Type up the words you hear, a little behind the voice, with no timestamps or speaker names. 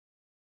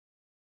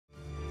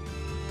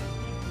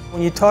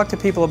When you talk to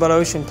people about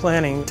ocean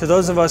planning, to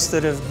those of us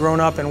that have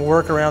grown up and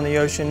work around the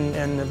ocean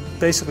and have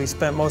basically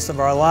spent most of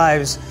our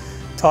lives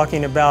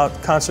talking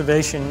about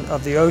conservation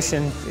of the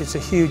ocean, it's a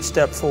huge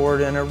step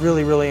forward and a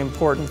really, really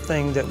important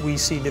thing that we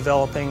see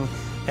developing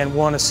and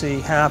want to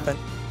see happen.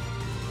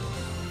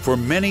 For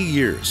many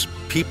years,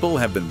 people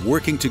have been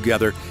working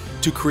together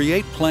to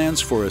create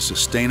plans for a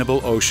sustainable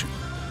ocean.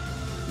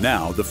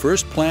 Now, the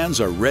first plans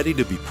are ready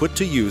to be put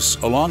to use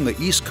along the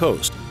East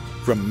Coast,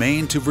 from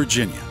Maine to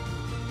Virginia.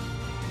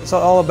 It's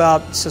all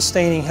about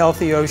sustaining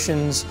healthy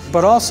oceans,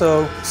 but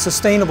also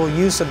sustainable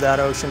use of that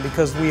ocean,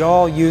 because we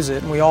all use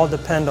it and we all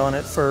depend on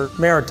it for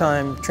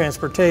maritime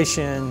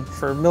transportation,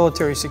 for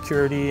military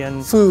security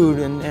and food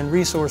and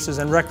resources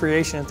and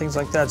recreation and things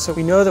like that. So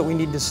we know that we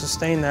need to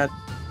sustain that.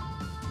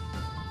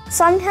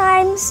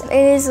 Sometimes it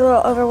is a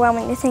little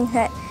overwhelming to think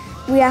that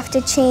we have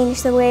to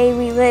change the way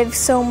we live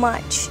so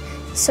much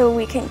so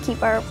we can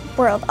keep our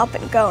world up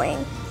and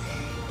going.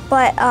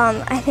 But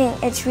I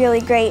think it's really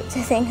great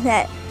to think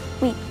that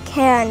we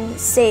can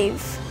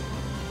save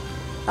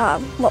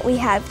what we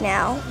have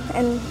now,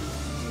 and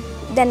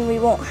then we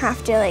won't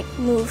have to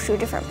move to a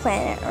different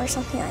planet or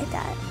something like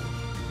that.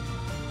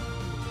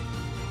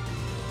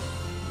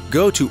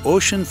 Go to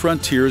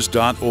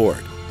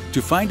oceanfrontiers.org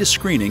to find a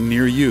screening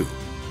near you,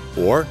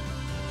 or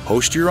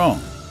host your own.